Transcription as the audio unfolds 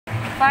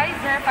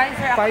Pfizer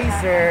ako.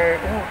 Pfizer,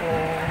 oo.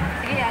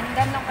 Sige,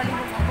 andan lang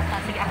kalimutan ko.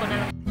 Sige, ako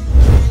na lang.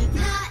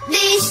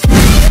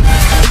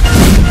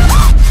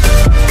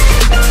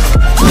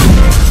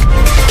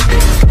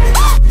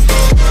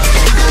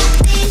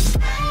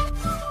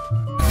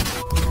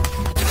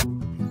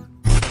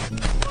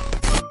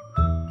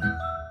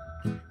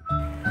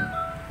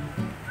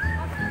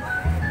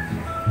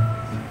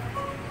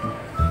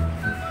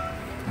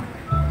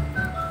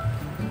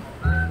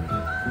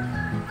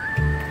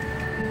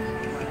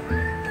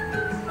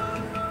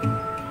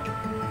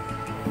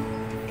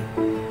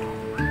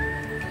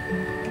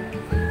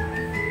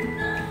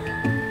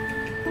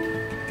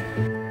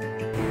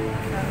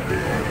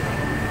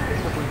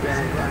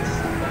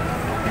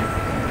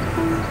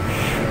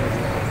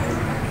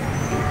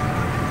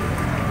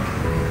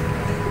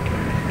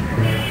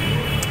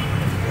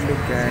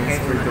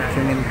 Guys, for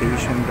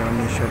documentation daw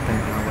niya siya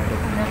tanawa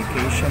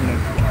documentation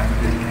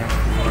nag-ano niya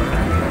for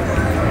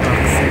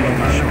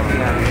vaccination.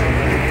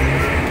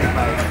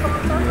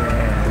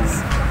 Yes.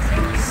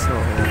 So,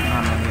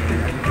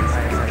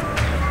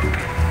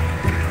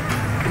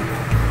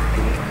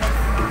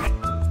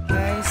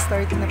 guys,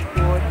 start na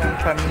po ng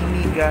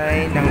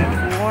pamimigay ng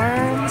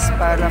forms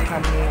para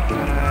kami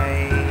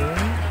ay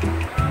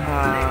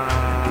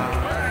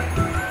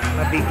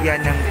mabigyan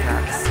ng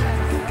tax.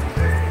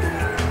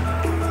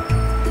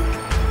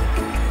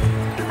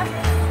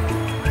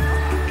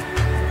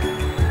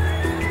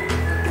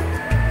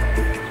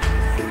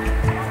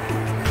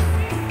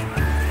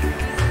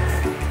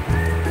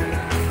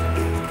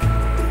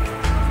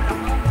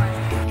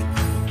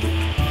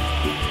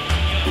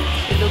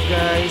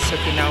 Guys, so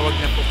tinawag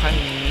na po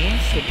kami.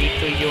 So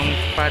dito yung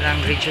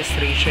parang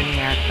registration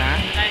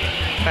yata.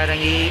 Parang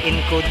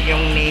i-encode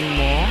yung name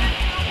mo.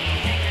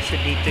 So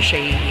dito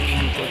siya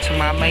i-encode. So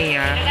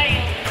mamaya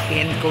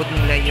i-encode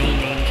nila yung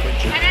name ko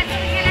dyan.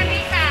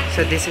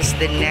 So this is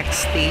the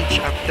next stage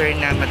after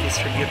na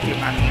ma-distribute yung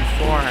aming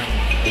form.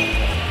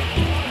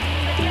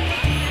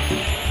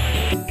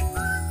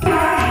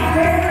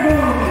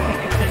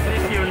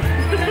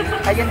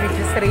 Ayan,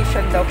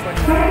 registration daw po.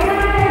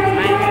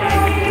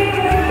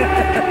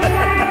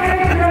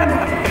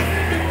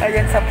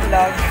 Ayan sa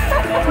vlog.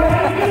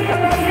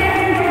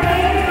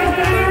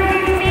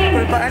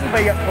 Kulbaan ba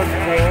yung vlog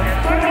ko?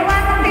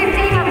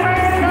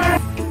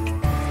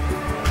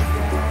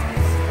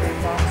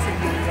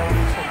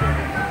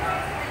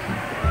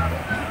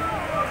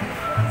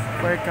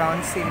 For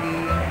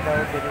counseling daw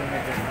din na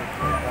ganito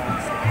for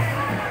counseling.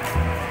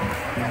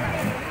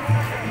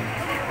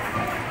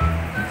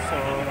 So,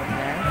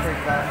 yan, for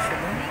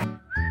counseling.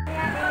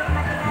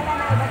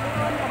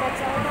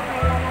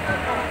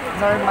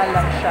 Normal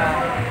lang siya.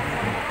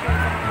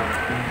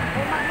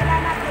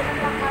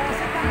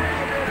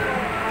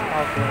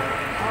 Okay.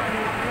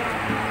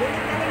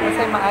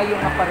 Kasi maayo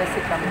nga para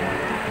si kami.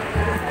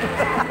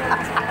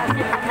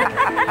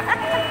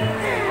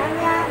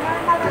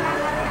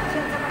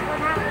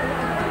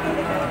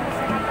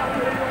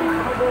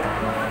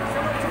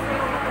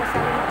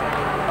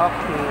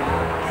 Okay.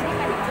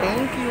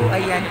 Thank you.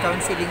 Ayan,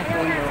 counseling po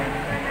yun.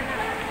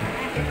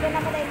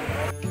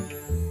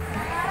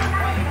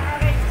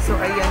 So,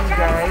 ayan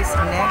guys.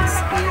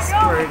 Next is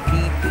for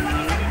BP.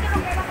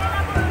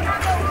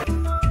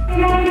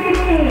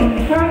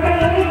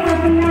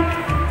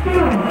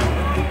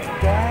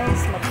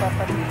 Guys,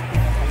 magpapabiti.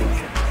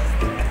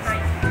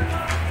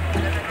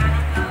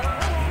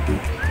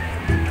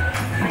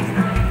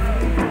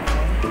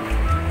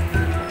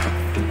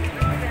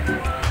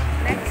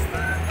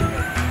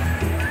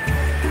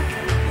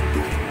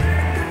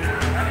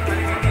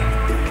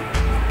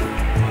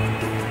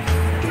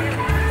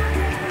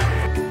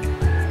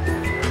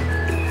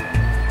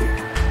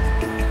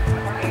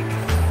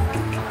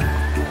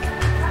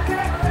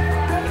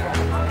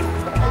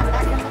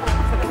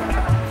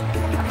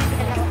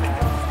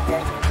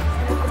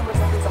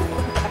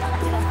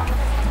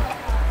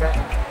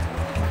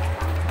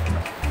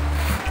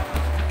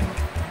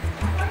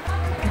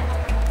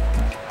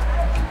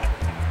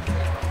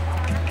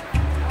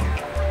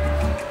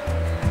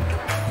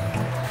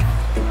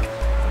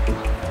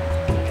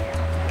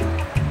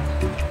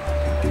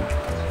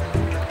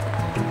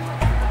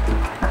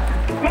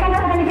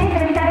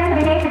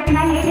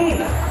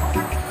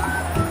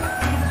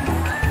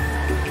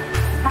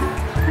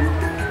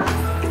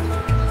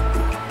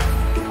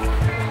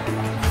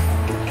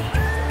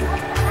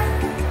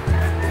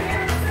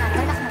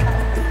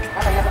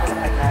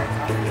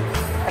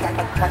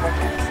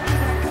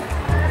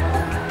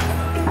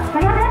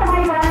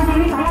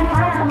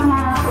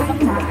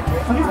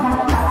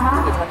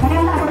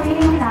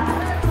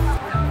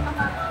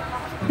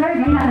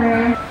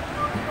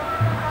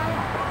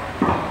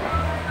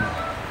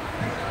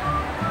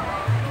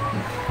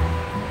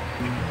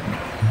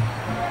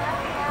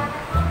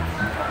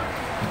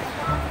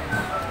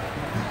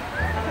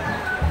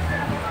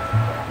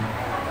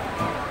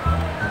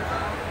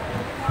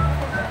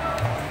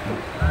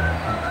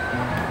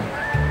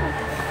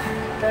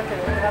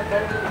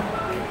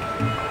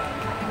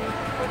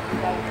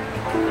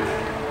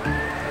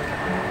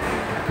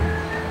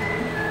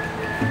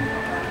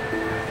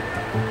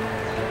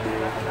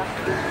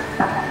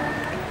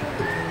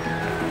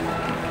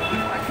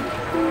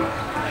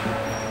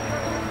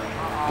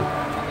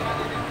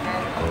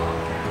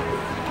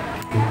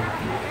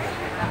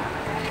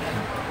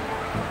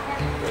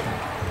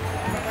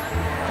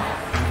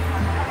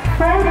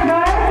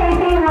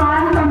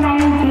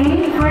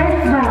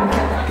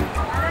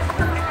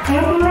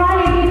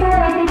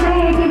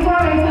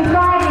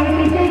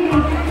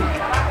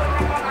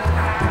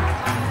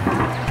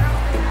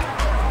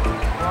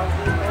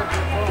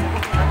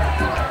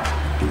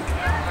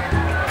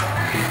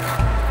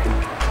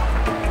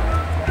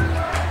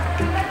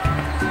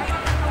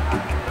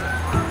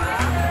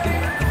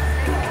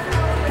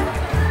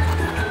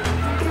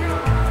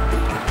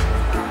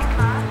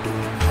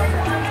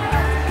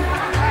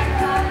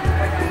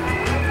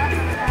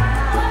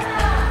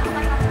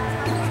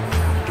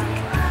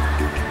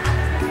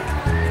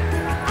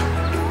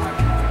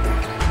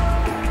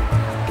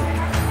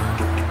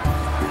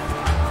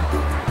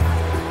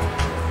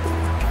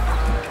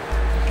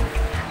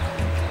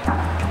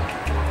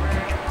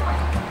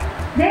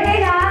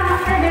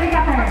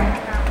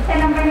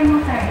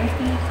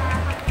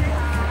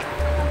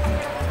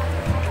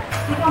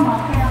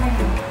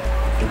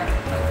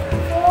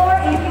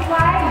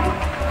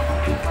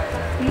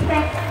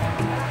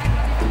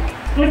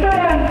 Ito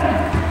rin.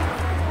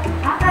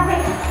 Kasi,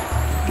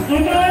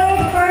 it is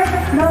first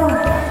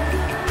dose.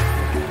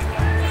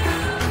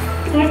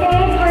 It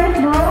is first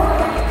dose.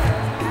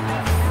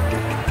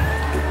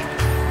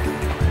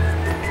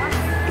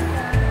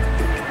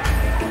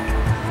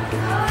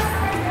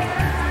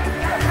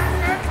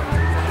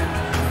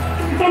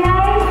 Can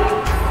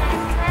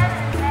I?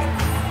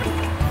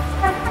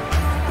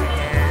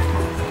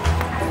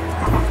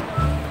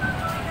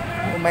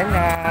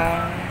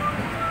 Umalang.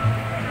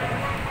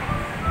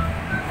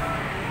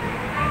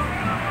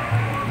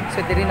 So,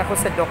 din ako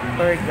sa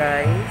doktor,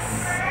 guys.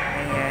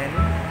 Ayan.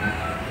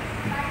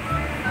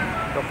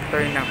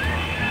 Doktor na ko.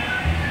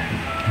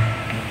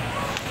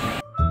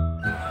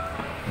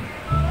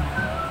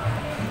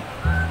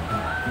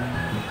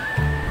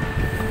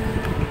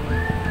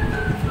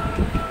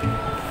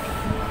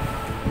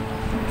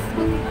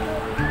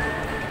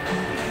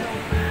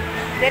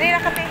 Dari na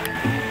kami.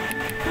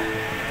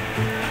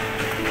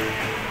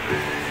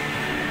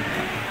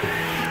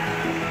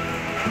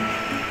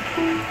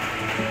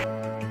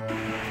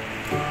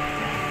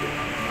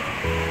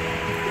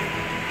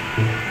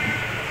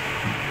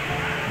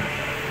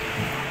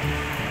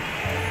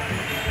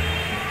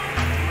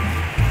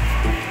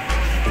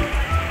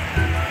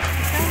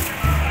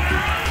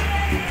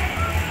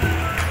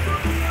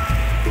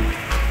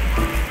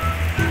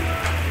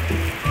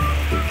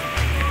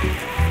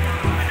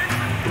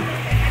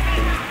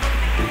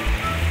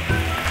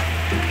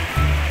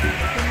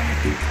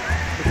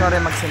 Ikaw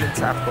rin magsunod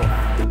sa ako.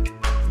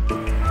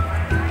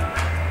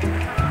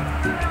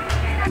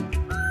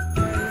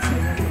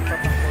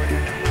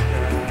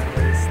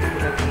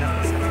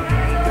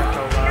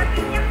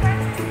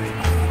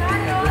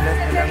 Nagulat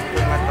na lang po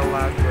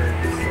matawagan.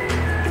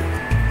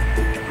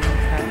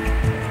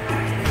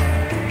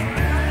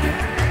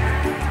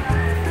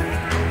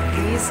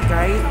 Please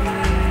guide me.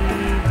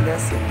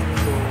 Bless me,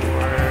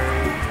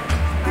 Lord.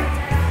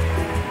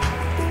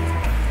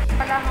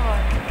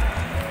 Palahon.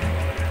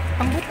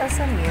 Ang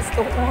butasan niya,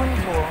 tuuhon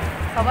ko.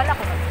 Kawala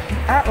ko.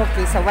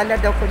 Okay. Sa wala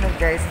daw ko nung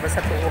guys, basta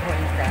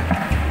tuuhon ka.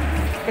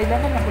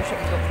 Kailangan ako siya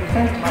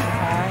i-document, ma'am,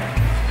 ha?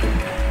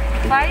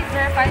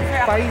 Pfizer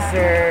ako.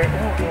 Pfizer,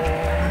 oo.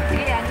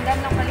 Sige, andam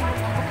lang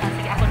kalimutan ko.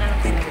 Sige, ako na lang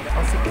sinunod.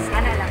 O, sige.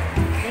 Ana lang.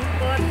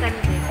 Lingkod,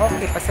 sandi.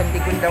 Okay,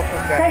 pasandigon daw ko,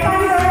 guys.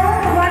 Second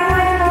dose,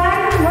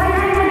 111,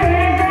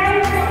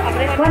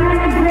 111, 112,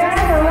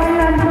 113,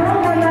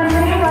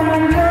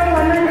 114,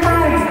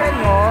 115.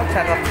 Ano?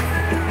 Charot.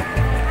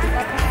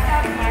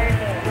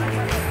 Marlon.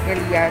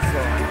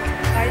 Eliaso.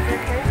 Pfizer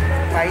first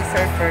dose.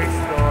 Pfizer first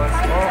dose.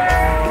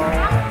 Oo.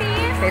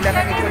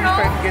 Kailangan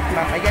i-confirm yun,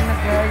 ma'am. Ayan na,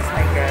 guys.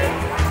 My God.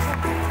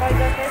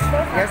 Pfizer first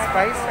dose. Yes,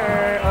 Pfizer.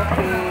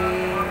 Okay.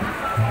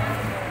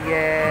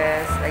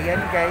 Yes.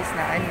 Ayan, guys,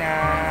 na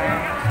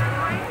anak.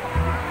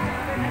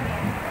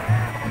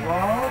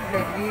 Wow,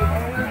 dali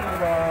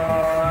ayra.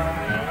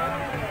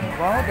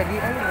 Wow, dali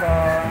ayra.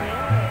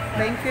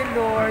 Thank you,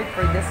 Lord,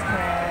 for this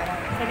man.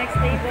 Sa next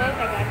table,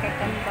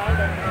 taga-kakambal,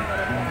 then para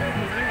sa 30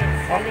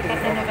 minutes. Balik ka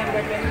sa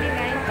November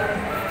 29 para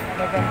sa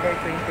November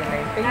 29.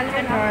 Thank you,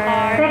 Alvin Lord.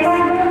 Octar.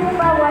 Second dose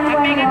pa,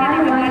 111,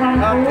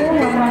 112,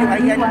 113,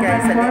 Ayan,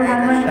 guys, sa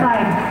 114,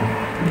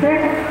 115. Sir,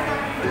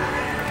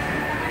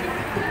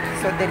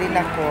 So, dali na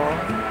ko.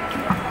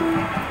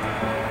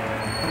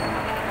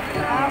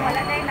 Wala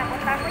na yun.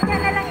 Napunta ko niya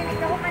na lang. Hindi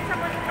ko man sa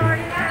monitor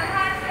niya.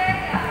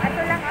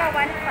 Ato lang ka,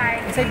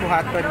 1.5. Isa'y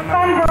buhaton, ma'am.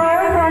 second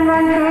dose,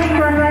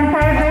 116,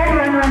 117,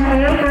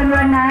 118,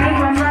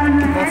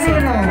 119, Kasi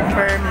 110.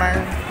 per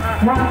month.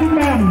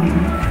 Vaccine.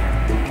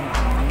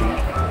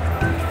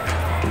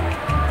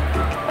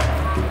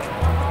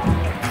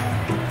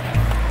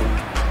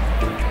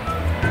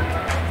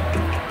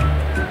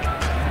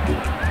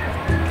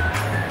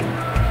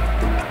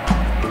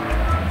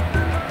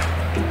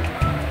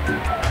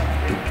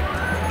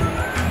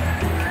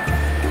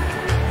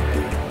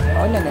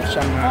 Oo na na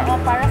siya, ma'am. Oo,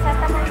 para sa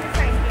tamang niya,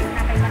 sir. Hindi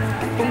na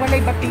kailangan. Kung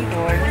walay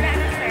batiol, Wala na,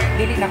 sir.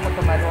 dili na ko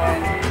tumaruan.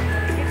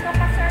 Dito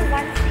pa, sir.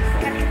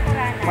 1.6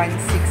 kalingkuran.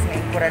 1.6 na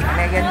ikuran.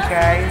 Ano yan,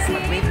 guys?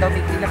 Mag-wait daw.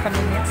 Bigli na kami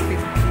next 15.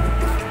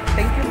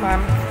 Thank you,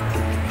 ma'am.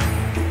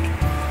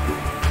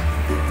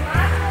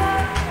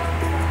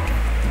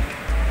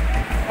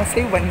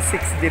 Kasi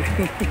 1.6 din.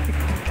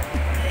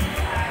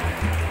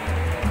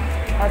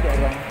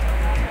 Lang.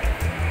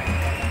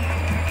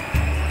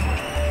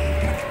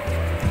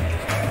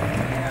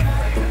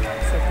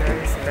 So,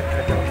 guys,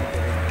 lahat daw.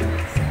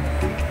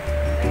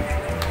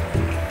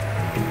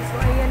 So,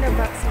 ayan na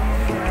vaccine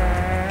na.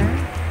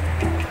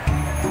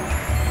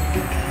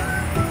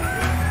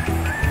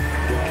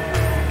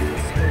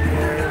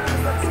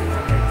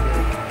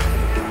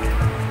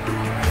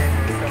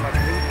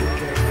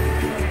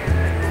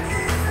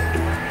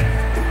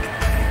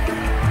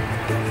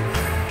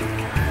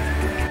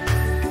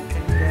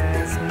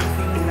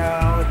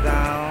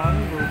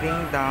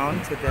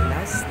 Down to the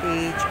last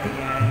stage.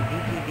 Ayan,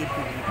 BPDP.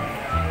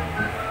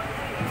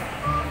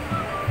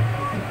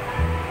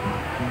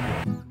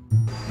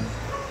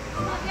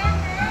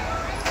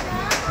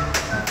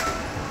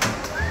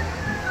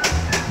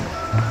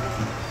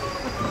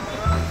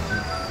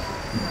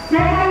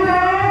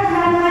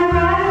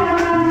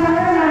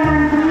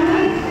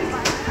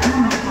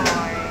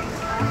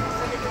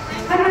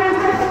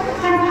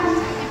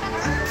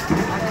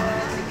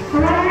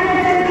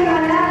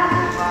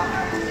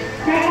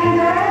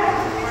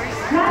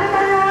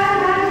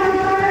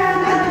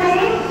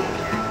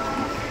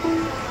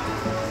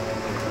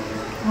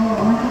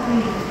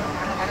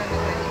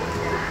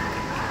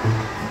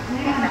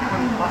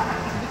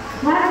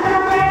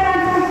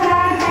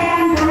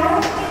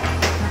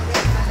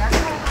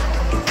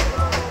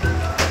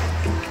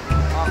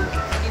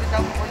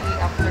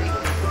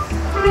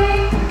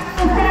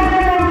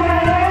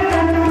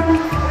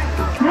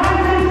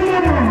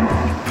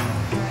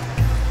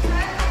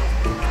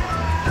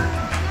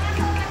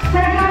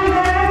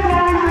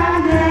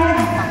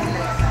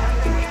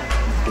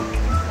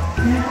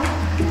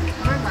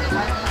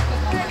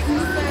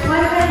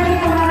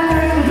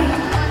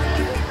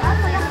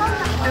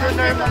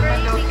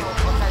 daw to.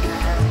 Okay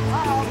na.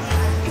 Oo.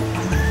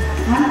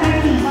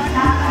 130.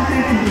 Last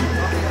 130.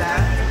 Okay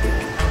lang.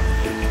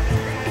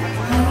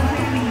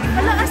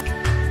 Wala as...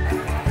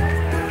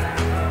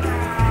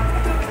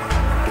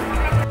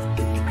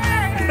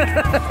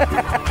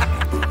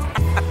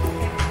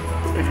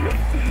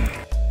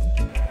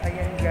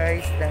 Ayan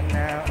guys, done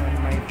na on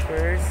my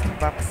first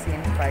vaccine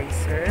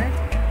Pfizer.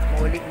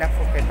 Muulit na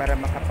po kay para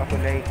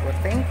makapahulay ko.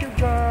 Thank you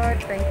God.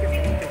 Thank you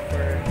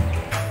for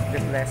the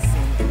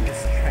blessing and the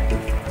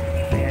strength.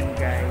 Ayan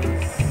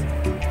guys.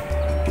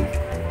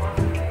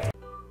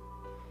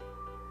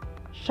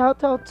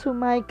 Shout out to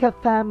my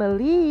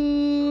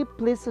ka-family!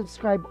 Please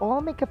subscribe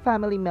all my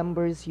ka-family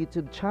members'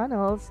 YouTube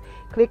channels.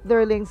 Click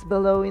their links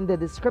below in the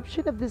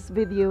description of this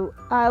video.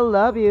 I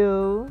love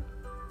you!